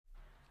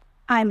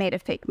I made a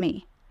fake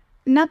me.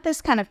 Not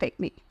this kind of fake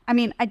me. I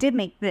mean, I did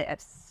make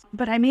this,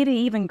 but I made an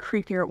even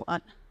creepier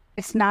one.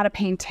 It's not a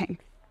painting,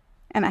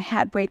 and I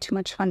had way too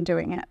much fun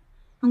doing it.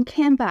 On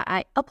Canva,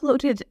 I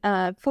uploaded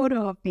a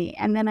photo of me,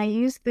 and then I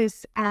used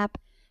this app,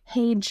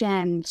 Hey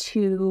Jen,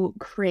 to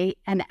create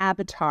an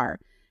avatar.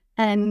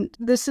 And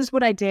this is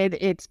what I did.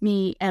 It's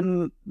me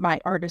and my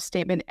artist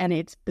statement, and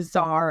it's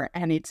bizarre,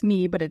 and it's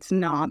me, but it's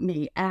not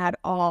me at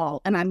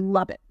all, and I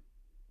love it.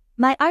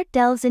 My art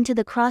delves into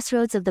the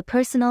crossroads of the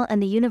personal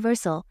and the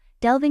universal,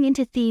 delving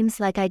into themes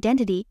like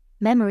identity,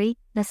 memory,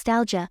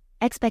 nostalgia,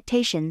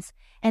 expectations,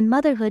 and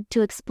motherhood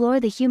to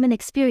explore the human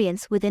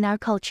experience within our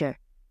culture.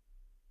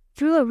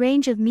 Through a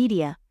range of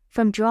media,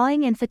 from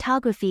drawing and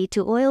photography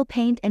to oil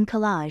paint and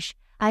collage,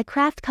 I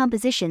craft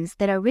compositions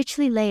that are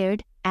richly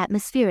layered,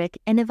 atmospheric,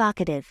 and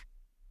evocative.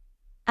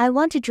 I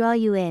want to draw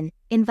you in,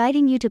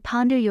 inviting you to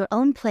ponder your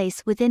own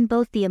place within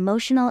both the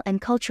emotional and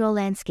cultural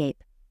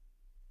landscape.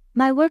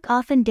 My work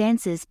often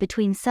dances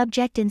between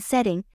subject and setting,